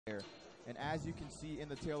And as you can see in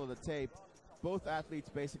the tail of the tape, both athletes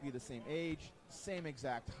basically the same age, same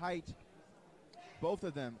exact height, both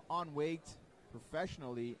of them on weight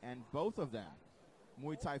professionally, and both of them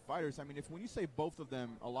Muay Thai fighters. I mean, when you say both of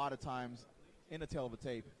them, a lot of times in the tail of a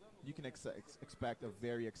tape, you can expect a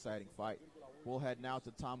very exciting fight. We'll head now to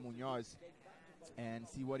Tom Munoz and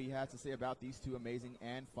see what he has to say about these two amazing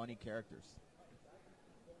and funny characters.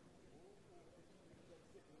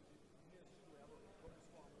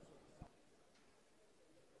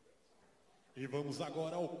 E vamos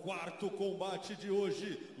agora ao quarto combate de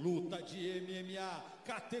hoje, luta de MMA,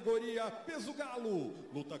 categoria peso galo,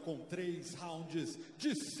 luta com 3 rounds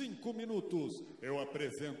de 5 minutos. Eu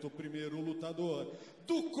apresento o primeiro lutador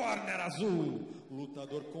do corner azul,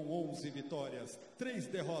 lutador com 11 vitórias, 3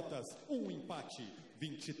 derrotas, 1 empate,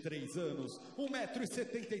 23 anos,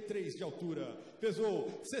 1,73 m de altura, pesou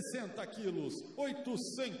 60 quilos,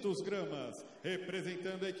 800 gramas,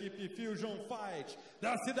 representando a equipe Fusion Fight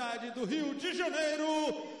da cidade do Rio de Janeiro,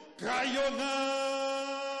 Caionã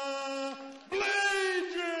Blade!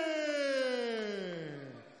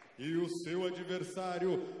 E o seu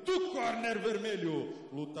adversário do corner vermelho,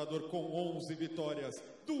 lutador com 11 vitórias,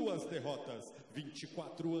 2 derrotas,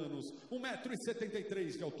 24 anos, 1,73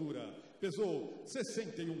 m de altura, pesou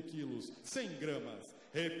 61 quilos, 100 gramas,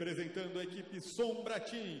 representando a equipe Sombra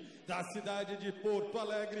Team da cidade de Porto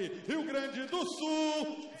Alegre, Rio Grande do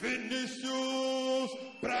Sul, Vinícius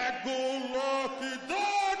Prego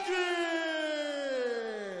LokDog!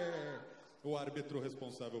 O árbitro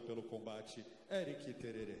responsável pelo combate, Eric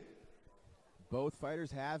Tererê. Both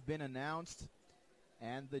fighters have been announced,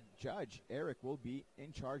 and the judge, Eric, will be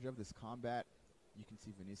in charge of this combat. You can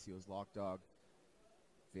see Vinícius LokDog,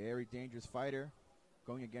 very dangerous fighter,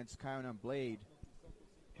 going against Caionã Blade.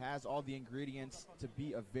 Has all the ingredients to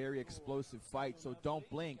be a very explosive fight, so don't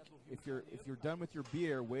blink. If you're done with your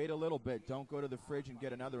beer, wait a little bit. Don't go to the fridge and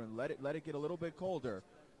get another, and let it get a little bit colder,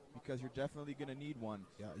 because you're definitely going to need one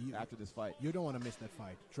after this fight. You don't want to miss that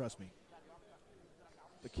fight, trust me.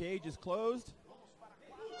 The cage is closed.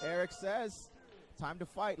 Eric says, time to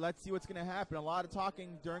fight. Let's see what's going to happen. A lot of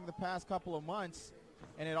talking during the past couple of months,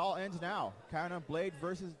 and it all ends now. Caionã Blade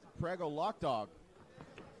versus Prego LokDog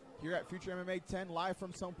here at Future MMA 10, live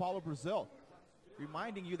from São Paulo, Brazil.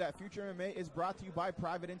 Reminding you that Future MMA is brought to you by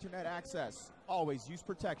Private Internet Access. Always use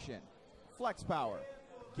protection. Flex Power.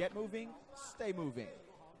 Get moving, stay moving.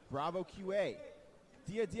 Bravo QA.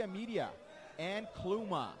 Dia Dia Media. And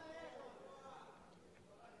Kluma.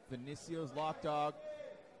 Vinícius LokDog.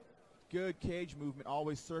 Good cage movement,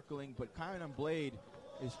 always circling, but Caionã Blade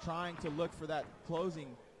is trying to look for that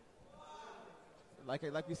closing. Like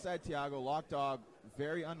we said, Thiago, LokDog,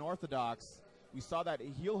 very unorthodox. We saw that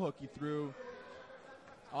heel hook he threw.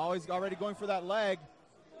 Already going for that leg.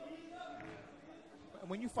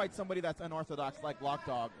 When you fight somebody that's unorthodox like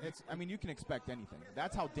LokDog, you can expect anything.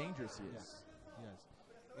 That's how dangerous he is. Yes.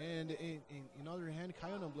 And in other hand,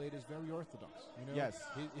 Caionã Blade is very orthodox. You know? Yes.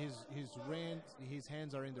 His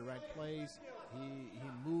hands are in the right place. He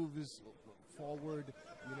moves forward.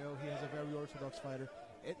 You know, he has a very orthodox fighter.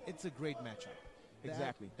 It's a great matchup.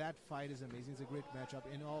 Exactly. That fight is amazing. It's a great matchup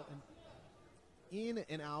in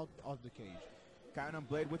and out of the cage. Caionã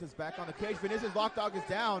Blade with his back on the cage. Vinícius LokDog is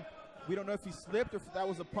down. We don't know if he slipped or if that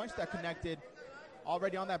was a punch that connected.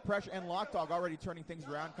 Already on that pressure, and LokDog already turning things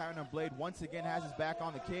around. Caionã Blade once again has his back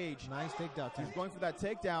on the cage. Nice takedown. He's going for that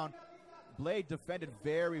takedown. Blade defended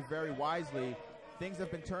very, very wisely. Things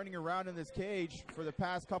have been turning around in this cage for the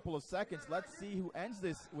past couple of seconds. Let's see who ends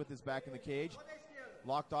this with his back in the cage.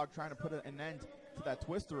 LokDog trying to put an end to that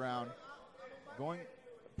twist around.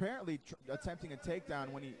 Apparently attempting a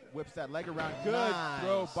takedown when he whips that leg around. Good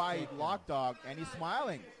throw by LokDog, and he's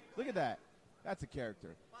smiling. Look at that. That's a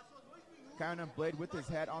character. Caionã Blade with his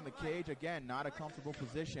head on the cage. Again, not a comfortable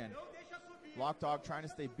position. LokDog trying to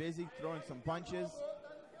stay busy, throwing some punches.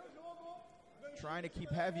 Trying to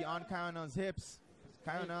keep heavy on Caionã's hips.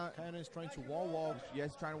 Caionã is trying to wall walk.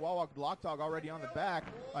 Yes, trying to wall walk. LokDog already on the back.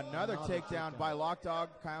 Another takedown by LokDog.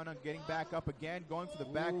 Caionã getting back up again, going for the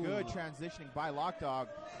back. Good transitioning by LokDog.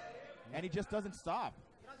 And he just doesn't stop.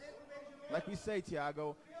 Like we say,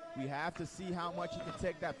 Thiago, we have to see how much he can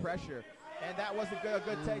take that pressure. And that was a good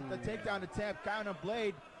takedown attempt. Caionã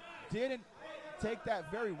Blade didn't take that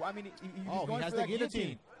very well. He's going for that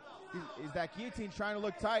guillotine. Is that guillotine trying to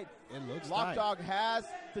look tight? It looks LokDog has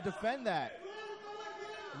to defend that.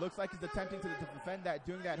 Looks like he's attempting to defend that,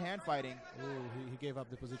 doing that hand fighting. He gave up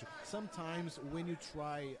the position. Sometimes when you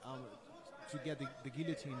try to get the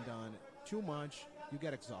guillotine done too much, you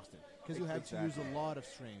get exhausted. because you have to use a lot of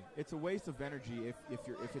strength. It's a waste of energy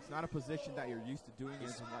if it's not a position that you're used to doing. If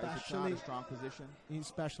it's not a strong position,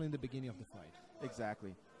 especially in the beginning of the fight.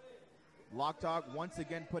 Exactly. LokDog once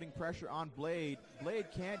again putting pressure on Blade. Blade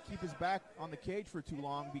can't keep his back on the cage for too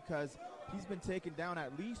long because he's been taken down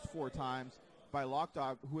at least 4 times by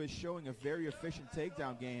LokDog, who is showing a very efficient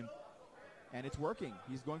takedown game, and it's working.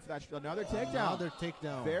 He's going for that another takedown. Another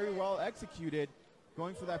takedown. Very well executed,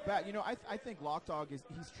 going for that back. You know, I think LokDog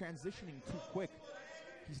he's transitioning too quick.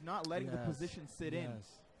 He's not letting the position sit in.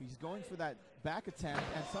 He's going for that back attempt,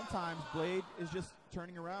 and sometimes Blade is just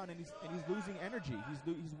turning around and he's losing energy.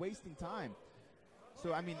 He's wasting time.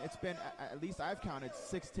 So I mean, it's been at least I've counted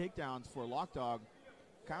 6 takedowns for LokDog.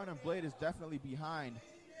 Caionã Blade is definitely behind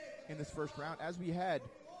in this first round as we head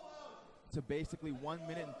to basically 1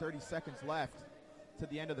 minute and 30 seconds left to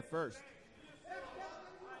the end of the first.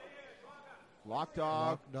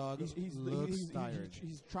 LokDog looks tired.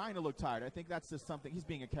 He's trying to look tired. I think that's just something. He's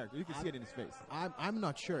being a character. You can see it in his face. I'm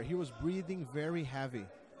not sure. He was breathing very heavy.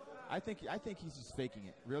 I think he's just faking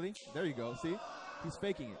it. Really? There you go. See? He's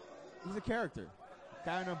faking it. He's a character.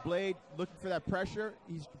 Caionã Blade looking for that pressure.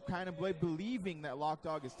 He's Caionã Blade believing that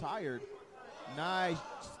LokDog is tired. Nice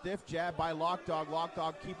stiff jab by LokDog.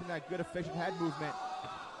 LokDog keeping that good efficient head movement.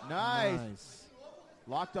 Nice.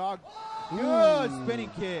 LokDog. Good spinning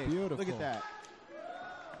kick. Beautiful. Look at that.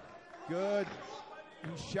 Good.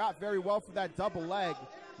 He shot very well for that double leg.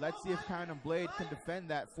 Let's see if Caionã Blade can defend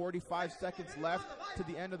that. 45 seconds left to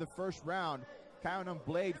the end of the first round. Caionã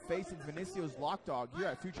Blade facing Vinicius LokDog here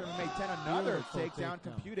at Future MMA 10. Another takedown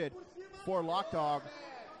computed for LokDog.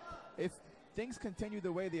 If things continue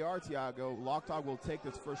the way they are, Thiago, LokDog will take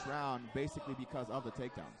this first round basically because of the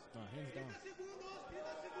takedowns. Hands down.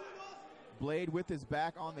 Blade with his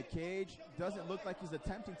back on the cage. Doesn't look like he's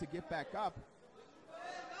attempting to get back up.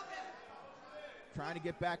 Trying to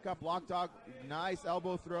get back up. LokDog, nice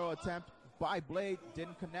elbow throw attempt by Blade.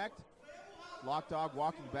 Didn't connect. LokDog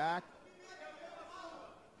walking back.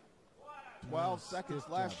 12 seconds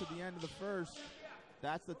left to the end of the first.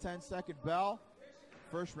 That's the 10-second bell.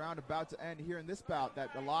 First round about to end here in this bout that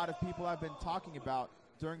a lot of people have been talking about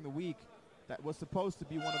during the week. That was supposed to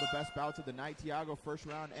be one of the best bouts of the night. Thiago, first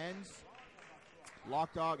round ends.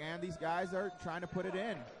 LokDog and these guys are trying to put it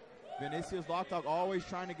in. Vinicius LokDog always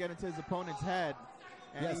trying to get into his opponent's head.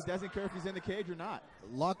 And he doesn't care if he's in the cage or not.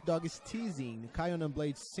 LokDog is teasing Caionã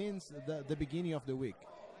Blade since the beginning of the week.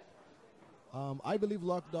 I believe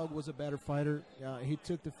LokDog was a better fighter. He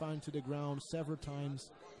took the fight to the ground several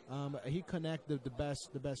times. He connected the best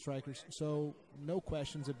strikers. So no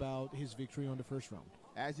questions about his victory on the first round.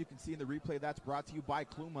 As you can see in the replay, that's brought to you by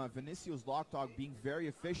Kluma. Vinicius LokDog being very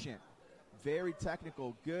efficient, very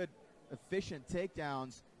technical, good, efficient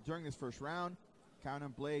takedowns during this first round.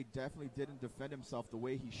 Caionã Blade definitely didn't defend himself the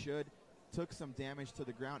way he should. Took some damage to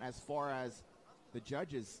the ground as far as the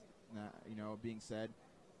judges, being said.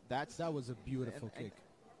 That was a beautiful kick.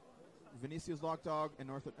 Vinicius LokDog, an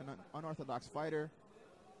unorthodox fighter.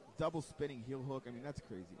 Double spinning heel hook. I mean, that's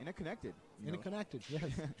crazy. And it connected. It connected,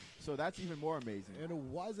 yes. So that's even more amazing. And it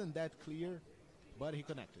wasn't that clear, but he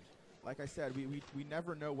connected. Like I said, we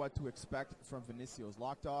never know what to expect from Vinicius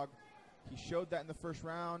LokDog. He showed that in the first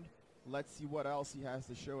round. Let's see what else he has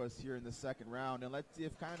to show us here in the second round. And let's see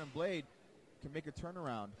if Caionã Blade can make a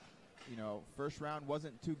turnaround. First round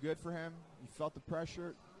wasn't too good for him. He felt the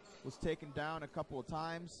pressure, was taken down a couple of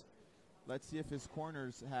times. Let's see if his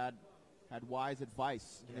corners had wise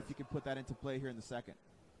advice, and if he can put that into play here in the second.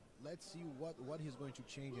 Let's see what he's going to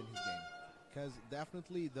change in his game, because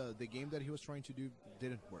definitely the game that he was trying to do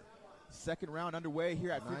didn't work. Second round underway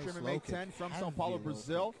here at Future MMA 10 from Sao Paulo, Heavy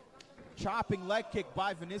Brazil. Chopping leg kick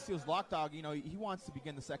by Vinicius LokDog. He wants to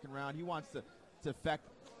begin the second round. He wants to affect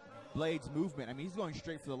Blade's movement. I mean, he's going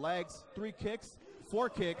straight for the legs. 3 kicks, 4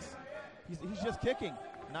 kicks. He's just kicking.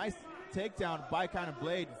 Nice takedown by Caionã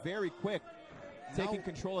Blade. Very quick. Taking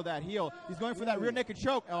control of that heel. He's going for that rear naked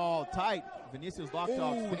choke. Oh, tight. Vinicius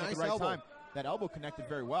LokDog spinning at the right time. That elbow connected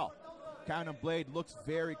very well. Caionã Blade looks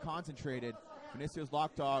very concentrated. Vinicius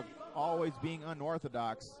LokDog always being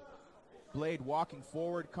unorthodox. Blade walking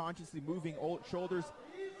forward, consciously moving shoulders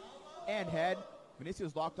and head.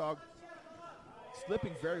 Vinicius LokDog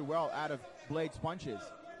slipping very well out of Blade's punches.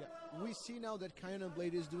 Yeah. We see now that Caionã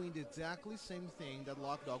Blade is doing the exactly same thing that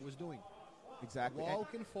LokDog was doing. Exactly.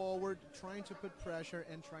 Walking forward, trying to put pressure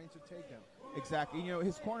and trying to take him. Exactly.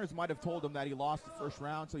 His corners might have told him that he lost the first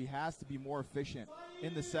round, so he has to be more efficient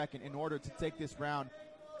in the second in order to take this round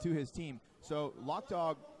to his team. So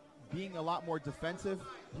LokDog being a lot more defensive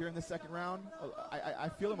here in the second round. I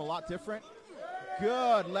feel him a lot different.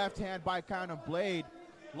 Good left hand by Caionã Blade.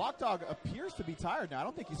 LokDog appears to be tired now. I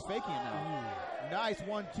don't think he's faking it now. Nice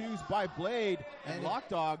 1-2s by Blade, and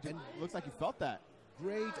LokDog looks like he felt that.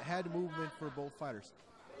 Great head movement for both fighters.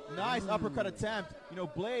 Nice uppercut attempt. You know,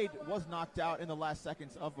 Blade was knocked out in the last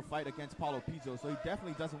seconds of the fight against Paulo Pizzo, so he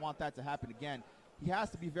definitely doesn't want that to happen again. He has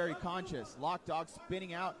to be very conscious. LokDog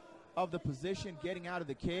spinning out of the position, getting out of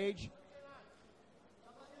the cage.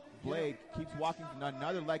 Blade keeps walking.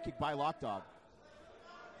 Another leg kick by LokDog.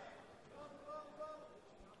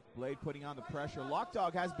 Blade putting on the pressure.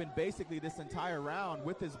 LokDog has been basically this entire round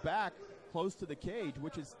with his back close to the cage,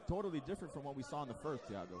 which is totally different from what we saw in the first,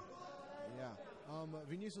 Thiago. Yeah.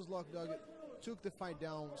 Vinicius LokDog took the fight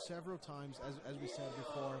down several times, as we said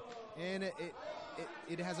before, and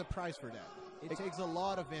it has a price for that. It takes a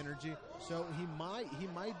lot of energy, so he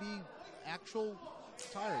might be actual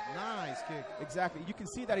tired. Nice kick. Exactly. You can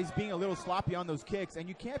see that he's being a little sloppy on those kicks, and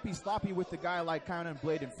you can't be sloppy with the guy like Caionã and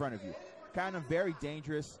Blade in front of you. Caionã very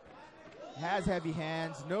dangerous, has heavy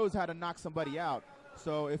hands, knows how to knock somebody out.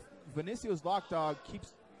 So if Vinicius LokDog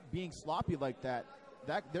keeps being sloppy like that,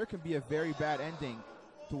 there can be a very bad ending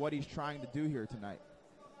to what he's trying to do here tonight.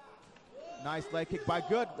 Nice leg kick by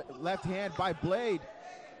Good. Left hand by Blade.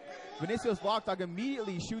 Vinicius LokDog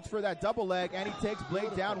immediately shoots for that double leg, and he takes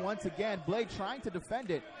Blade down once again. Blade trying to defend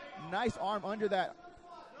it. Nice arm under that,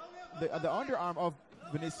 the underarm of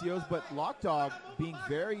Vinicius, but LokDog being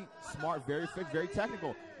very smart, very fixed, very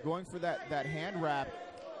technical, going for that hand wrap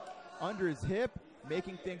under his hip,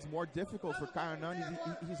 making things more difficult for Caionã.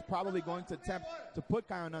 He's probably going to attempt to put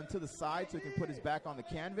Caionã to the side so he can put his back on the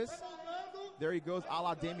canvas. There he goes, a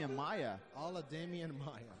la Damian Maia. A la Damian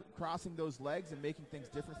Maia. Crossing those legs and making things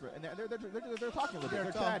different for, and they're talking a little bit.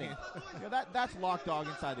 They're chatting. You know, that's LokDog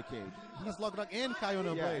inside the cage. He's LokDog and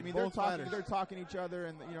Caionã. Yeah, I mean they're talking to each other,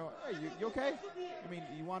 and you know, hey, you okay? I mean,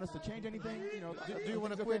 you want us to change anything? You know, do you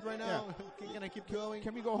want to quit right now? Yeah. Can I keep going?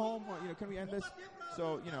 Can we go home? Or, you know, can we end this?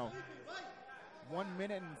 So you know, 1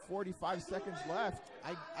 minute and 45 seconds left.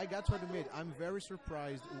 I got to admit, I'm very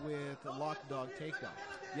surprised with LokDog takedown.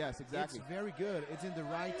 Yes, exactly. It's very good. It's in the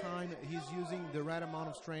right time. He's using the right amount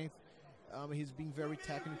of strength. He's being very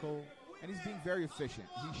technical. And he's being very efficient.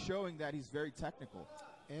 He's showing that he's very technical.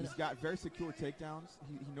 And he's got very secure takedowns.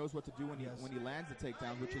 He knows what to do when he lands the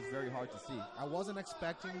takedown, which is very hard to see. I wasn't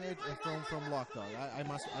expecting it from LokDog. I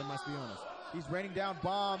must be honest. He's raining down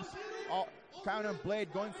bombs. Caionã and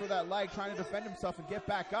Blade going for that leg, trying to defend himself and get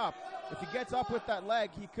back up. If he gets up with that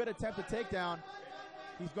leg, he could attempt a takedown.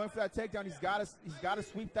 He's going for that takedown. He's got to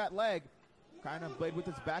sweep that leg. Caionã and Blade with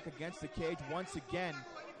his back against the cage once again.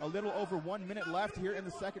 A little over 1 minute left here in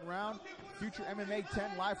the second round. Future MMA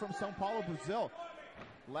 10 live from São Paulo, Brazil.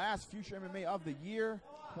 Last Future MMA of the year.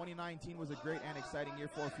 2019 was a great and exciting year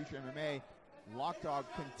for Future MMA. LokDog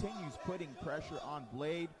continues putting pressure on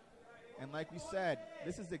Blade. And like we said,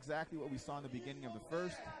 this is exactly what we saw in the beginning of the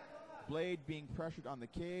first. Blade being pressured on the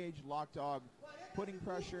cage, LokDog putting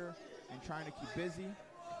pressure and trying to keep busy.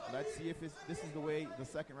 Let's see if this is the way the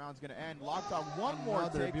second round is going to end. LokDog, one more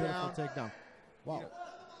takedown. Beautiful takedown. Wow.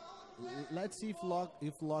 You know, let's see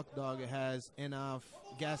if LokDog has enough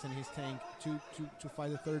gas in his tank to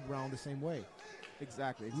fight the third round the same way.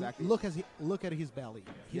 Exactly. Look at his belly.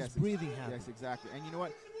 He's breathing heavy. Yes, exactly. And you know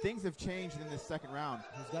what? Things have changed in this second round.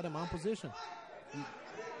 He's got him on position.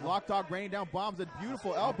 LokDog raining down bombs, a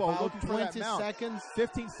beautiful elbow, about looking for 20 that mount. seconds.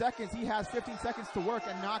 15 seconds. He has 15 seconds to work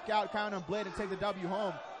and knock out Caionã and Blade and take the W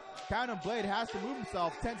home. Caionã and Blade has to move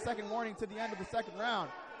himself. 10-second warning to the end of the second round.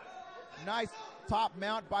 Nice top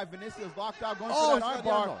mount by Vinicius LokDog going for that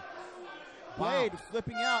armbar. Blade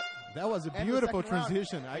flipping out. That was a beautiful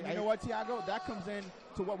transition. And you know what, Thiago? That comes in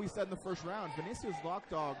to what we said in the first round. Vinicius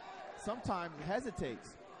LokDog sometimes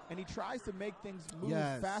hesitates, and he tries to make things move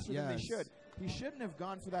faster than they should. He shouldn't have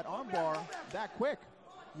gone for that armbar that quick.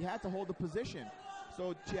 He had to hold the position.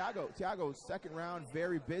 So Thiago, second round,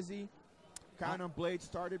 very busy. Caionã and Blade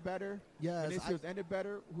started better. Yes, Vinicius ended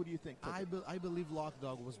better. Who do you think? I believe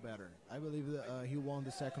LokDog was better. I believe that he won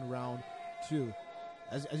the second round too.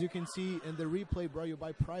 As you can see in the replay brought you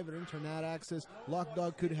by Private Internet Access,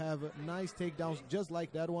 LokDog could have nice takedowns just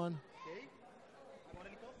like that one.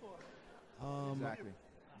 Exactly.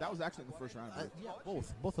 That was actually in the first round. Yeah,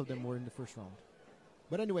 both of them were in the first round.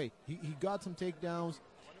 But anyway, he got some takedowns.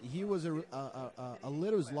 He was a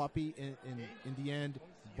little sloppy in the end,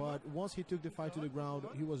 but once he took the fight to the ground,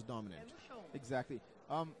 he was dominant. Exactly.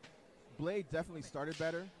 Blade definitely started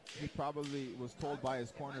better. He probably was told by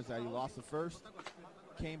his corners that he lost the first.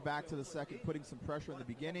 Came back to the second, putting some pressure in the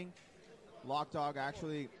beginning. LokDog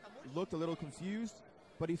actually looked a little confused,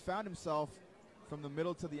 but he found himself from the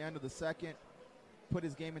middle to the end of the second, put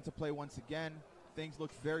his game into play once again. Things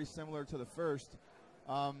looked very similar to the first.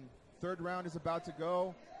 Third round is about to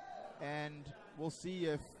go, and we'll see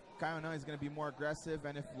if Caionã is going to be more aggressive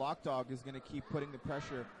and if LokDog is going to keep putting the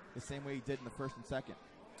pressure the same way he did in the first and second.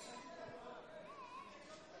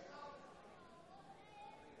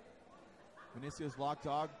 Vinicius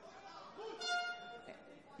LokDog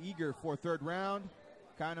eager for third round.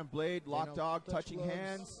 Caionã Blade, LokDog touching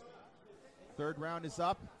hands. Third round is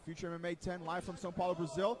up. Future MMA 10 live from São Paulo,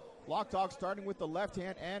 Brazil. LokDog starting with the left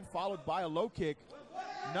hand and followed by a low kick.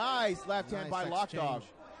 Nice left hand by LokDog.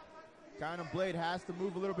 Caionã Blade has to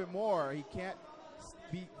move a little bit more. He can't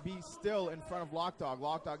be still in front of LokDog.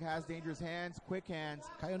 LokDog has dangerous hands, quick hands.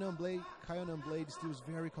 Caionã Blade still is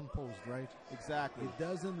very composed, right? Exactly. He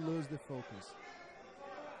doesn't lose the focus.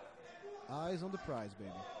 Eyes on the prize,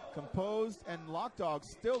 baby. Composed, and LokDog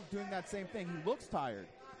still doing that same thing. He looks tired,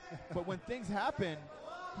 but when things happen,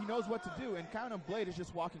 he knows what to do, and Caionã Blade is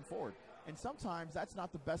just walking forward. And sometimes that's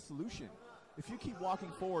not the best solution. If you keep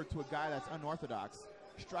walking forward to a guy that's unorthodox,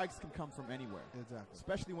 strikes can come from anywhere. Exactly.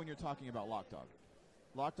 Especially when you're talking about LokDog.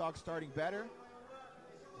 LokDog starting better.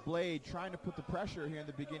 Blade trying to put the pressure here in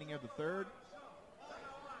the beginning of the third.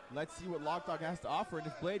 Let's see what LokDog has to offer, and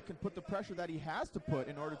if Blade can put the pressure that he has to put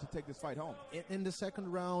in order to take this fight home. In the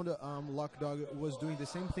second round, LokDog was doing the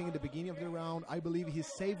same thing in the beginning of the round. I believe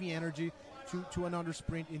he's saving energy to another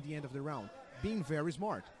sprint in the end of the round. Being very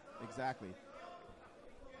smart. Exactly.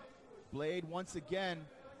 Blade once again.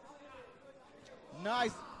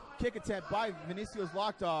 Nice kick attempt by Vinicius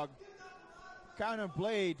LokDog. Caionã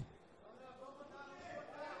Blade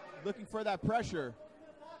looking for that pressure.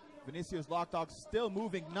 Vinicius LokDog still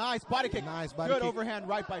moving. Nice body kick. Nice body Good kick. overhand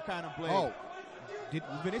right by Caionã Blade. Oh. Did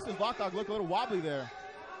Vinicius LokDog look a little wobbly there?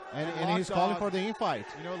 And he's calling for the infight.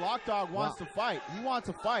 You know, LokDog wants to fight. He wants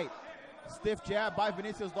to fight. Stiff jab by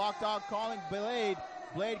Vinicius LokDog calling Blade.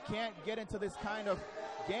 Blade can't get into this kind of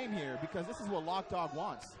game here because this is what LokDog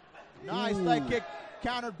wants. Nice leg kick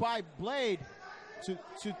countered by Blade. To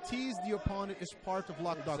tease the opponent is part of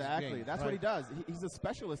LokDog's Exactly. game. That's what he does. He's a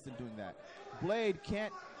specialist in doing that. Blade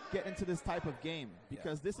can't get into this type of game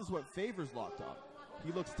because this is what favors LokDog.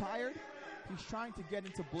 He looks tired. He's trying to get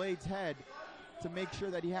into Blade's head to make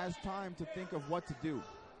sure that he has time to think of what to do.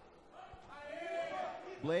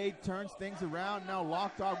 Blade turns things around. Now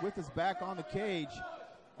LokDog with his back on the cage.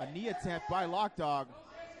 A knee attempt by LokDog.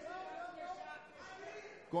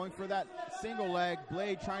 Going for that single leg.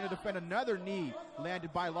 Blade trying to defend another knee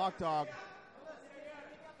landed by LokDog.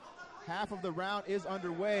 Half of the round is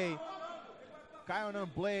underway.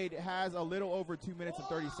 Caionã Blade has a little over 2 minutes and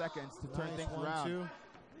 30 seconds to turn things around. 1-2.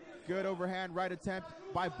 Good overhand right attempt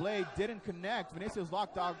by Blade. Didn't connect. Vinicius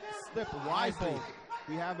LokDog slipped wisely.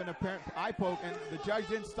 We have an apparent eye poke, and the judge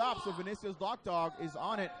didn't stop, so Vinicius LokDog is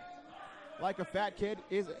on it like a fat kid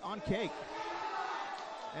is on cake.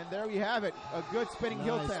 And there we have it. A good spinning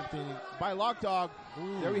heel attempt by LokDog.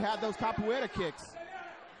 There we have those capoeira kicks.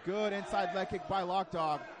 Good inside leg kick by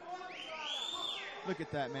LokDog. Look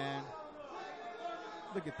at that, man.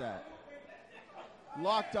 Look at that.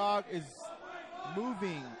 LokDog is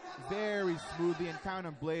moving very smoothly, and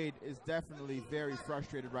Caionã Blade is definitely very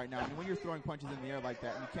frustrated right now. I mean, when you're throwing punches in the air like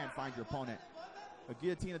that and you can't find your opponent. A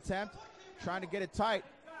guillotine attempt, trying to get it tight.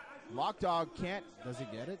 LokDog can't. Does he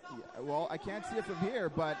get it? Yeah, well, I can't see it from here,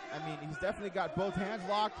 but, I mean, he's definitely got both hands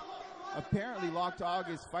locked. Apparently, LokDog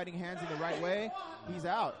is fighting hands in the right way. He's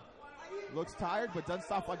out. Looks tired, but doesn't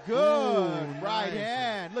stop. A good right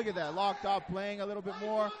hand. Look at that. LokDog playing a little bit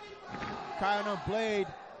more. Caionã Blade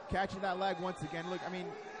catching that leg once again. Look, I mean,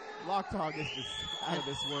 LokDog is just out of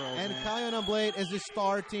this world. And man. Caionã Blade is just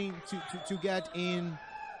starting to get in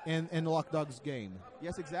LokDog's game.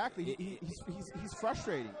 Yes, exactly. He's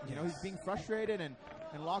frustrating. You know, he's being frustrated, and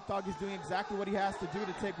LokDog is doing exactly what he has to do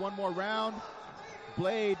to take one more round.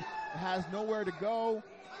 Blade has nowhere to go.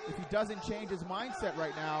 If he doesn't change his mindset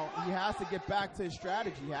right now, he has to get back to his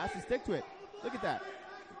strategy. He has to stick to it. Look at that.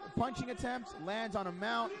 Punching attempt, lands on a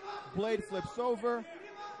mount. Blade flips over.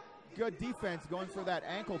 Good defense going for that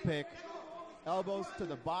ankle pick. Elbows to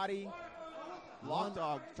the body.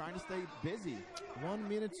 LokDog trying to stay busy. 1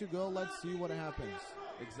 minute to go. Let's see what happens.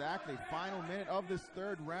 Exactly. Final minute of this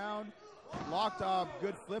third round. LokDog,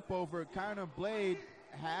 good flip over. Caionã Blade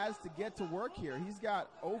has to get to work here. He's got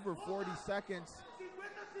over 40 seconds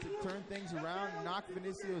to turn things around, knock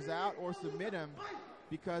Vinicius out, or submit him.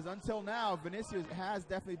 Because until now, Vinicius has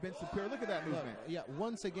definitely been superior. Look at that movement. Yeah,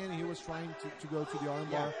 once again, he was trying to go to the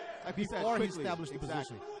armbar like before he established the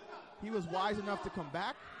position. He was wise enough to come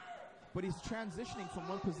back, but he's transitioning from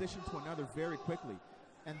one position to another very quickly.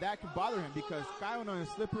 And that can bother him because Caionã is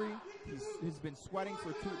slippery. He's been sweating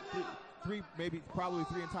for three, maybe probably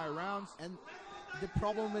three entire rounds. the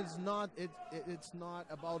problem is not it's not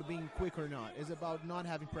about being quick or not. It's about not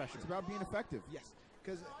having pressure. It's about being effective. Yes,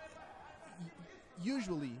 because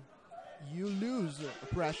usually you lose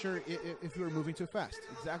pressure if you're moving too fast.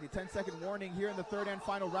 Exactly. 10-second warning here in the third and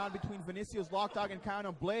final round between Vinicius LokDog and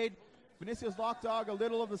Caionã Blade. Vinicius LokDog, a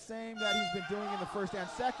little of the same that he's been doing in the first and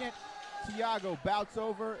second. Thiago bouts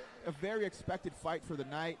over. A very expected fight for the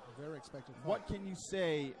night. Very expected fight. What can you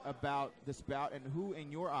say about this bout, and who,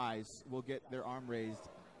 in your eyes, will get their arm raised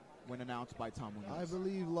when announced by Tom Munoz? I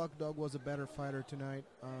believe LokDog was a better fighter tonight.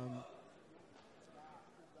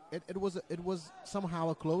 It was somehow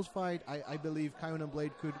a close fight. I believe Caionã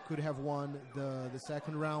Blade could have won the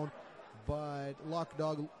second round, but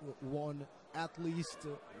LokDog won at least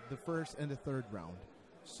the first and the third round.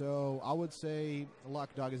 So I would say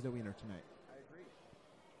LokDog is the winner tonight.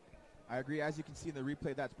 I agree. As you can see in the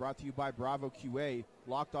replay that's brought to you by Bravo QA,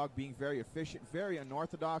 LokDog being very efficient, very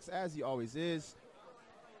unorthodox, as he always is.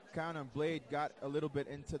 Caionã Blade got a little bit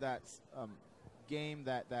into that game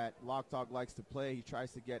that LokDog likes to play. He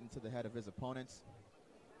tries to get into the head of his opponents.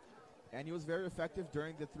 And he was very effective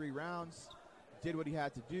during the 3 rounds. Did what he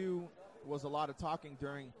had to do. Was a lot of talking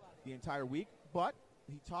during the entire week, but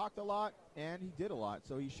he talked a lot and he did a lot.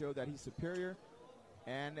 So he showed that he's superior.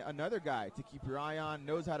 And another guy to keep your eye on,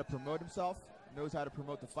 knows how to promote himself, knows how to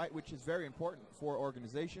promote the fight, which is very important for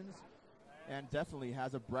organizations, and definitely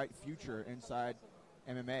has a bright future inside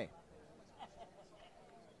MMA.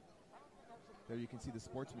 There you can see the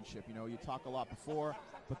sportsmanship. You know, you talk a lot before,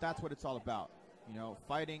 but that's what it's all about. You know,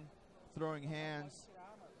 fighting, throwing hands,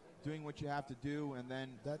 doing what you have to do, and then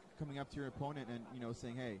coming up to your opponent and, you know,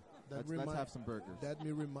 saying, hey, let's have some burgers. That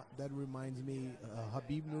reminds me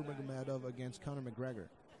Khabib Nurmagomedov against Conor McGregor.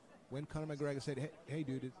 When Conor McGregor said, hey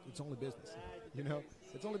dude, it's only business. You know,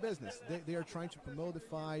 it's only business. They are trying to promote the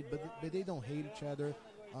fight, but they don't hate each other.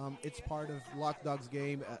 It's part of LokDog's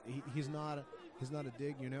game. He's not a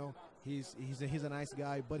dig, you know. He's a nice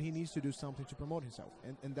guy, but he needs to do something to promote himself,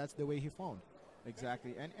 and that's the way he found.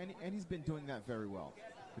 Exactly, and he's been doing that very well.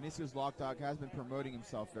 Vinicius LokDog has been promoting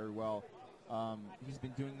himself very well. He's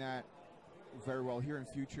been doing that very well here in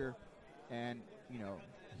Future, and, you know,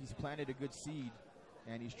 he's planted a good seed,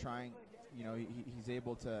 and he's trying, you know, he's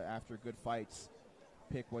able to, after good fights,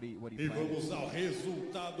 pick what he planted. E vamos ao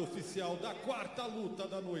resultado oficial da quarta luta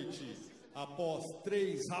da noite. Após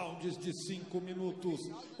 3 rounds de 5 minutos,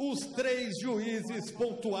 os 3 juízes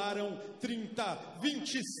pontuaram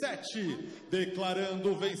 30-27,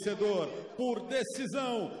 declarando o vencedor por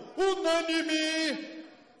decisão unânime,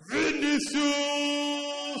 Vinicius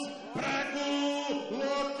Prego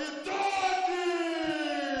LokDog!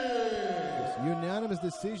 Unanimous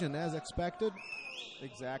decision, as expected.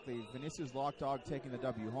 Exactly. Vinicius LokDog taking the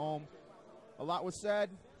W home. A lot was said.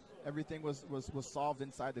 Everything was solved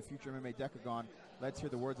inside the Future MMA Decagon. Let's hear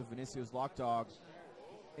the words of Vinicius LokDog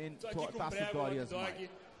in Tasso Doria's mic.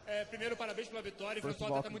 Primeiro, parabéns pela vitória. First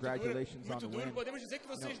of all, congratulations on the win. Podemos dizer que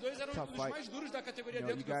vocês dois eram um dos mais duros da categoria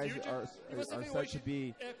dentro do Future. E você veio hoje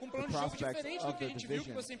com um plano de jogo diferente do que a gente viu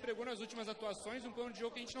que você empregou nas últimas atuações, um plano de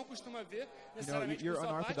jogo que a gente não costuma ver necessariamente por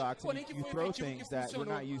sua parte, porém que foi efetivo, que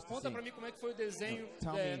funcionou. Conta pra mim como é que foi o desenho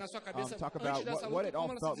na sua cabeça talk antes about dessa what luta it e all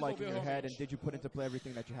como ela felt se like in desenvolveu your head, and realmente. did you put into play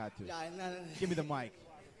everything that you had to? Give me the mic.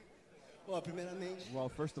 Bom, primeiramente, Well,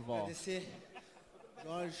 first of all, agradecer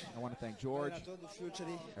Jorge, I want to thank George, todo o Future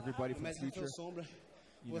ali, everybody from mestre Future, Sombra,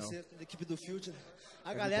 you know, você da equipe do Future, a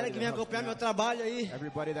everybody galera que that vem helped acompanhar me meu out. trabalho aí,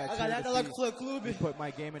 Everybody that's a here galera da to Lock see Flow Clube, me put my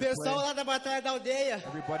game into pessoal play. lá da Batalha da Aldeia.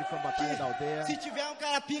 Everybody from Batalha da Aldeia. Se tiver um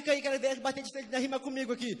cara pica aí, quero ver ele bater de frente na rima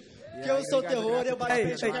comigo aqui. Yeah, Que eu you sou guys are terror, gonna eu have to bato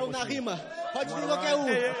put qualquer up um na with me. rima. Pode vir Wanna qualquer um.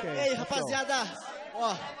 run? Okay, Ei, let's rapaziada,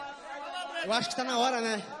 ó, eu acho que tá na hora,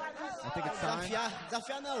 né? I think it's time.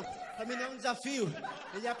 Desafiar não. Pra mim não é um desafio.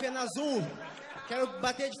 Ele é apenas um. Quero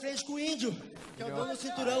bater de frente com o índio, que é o dono do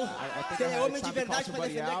cinturão. Se ele é homem de verdade para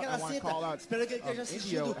defender aquela cinta. Espero que ele esteja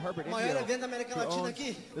assistindo o maior evento da América Latina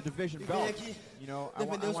aqui. The division E vem belt. aqui You know, I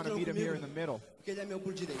defender o want to cinturão meet him here in the comigo, middle. porque ele é meu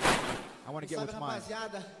por direito. I want to get Salve, what's mine.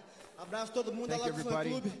 rapaziada. Abraço todo mundo Thank lá do Fã everybody.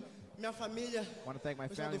 Clube. Minha família. I want to thank my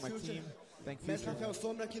pessoal family, do my Future. team. Thank Mestre Future. Rafael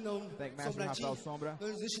Sombra, que não, Thank Master Rafael Sombra. não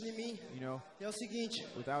existe em mim. You know, E é o seguinte,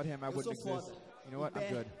 without him, I eu sou wouldn't foda. exist. You know what? Em I'm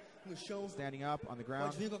pé, good. no chão, Standing up on the ground.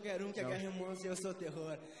 pode vir qualquer um que No. agarre um monstro e eu sou terror.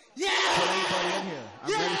 Put anybody in here.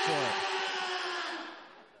 I'm ready for it.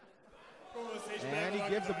 And he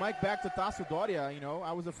gives the mic back to Tasso Doria. You know,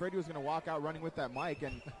 I was afraid he was going to walk out running with that mic,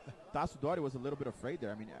 and Tasso Doria was a little bit afraid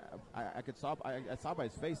there. I mean, I saw by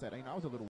his face that, you know, I was a little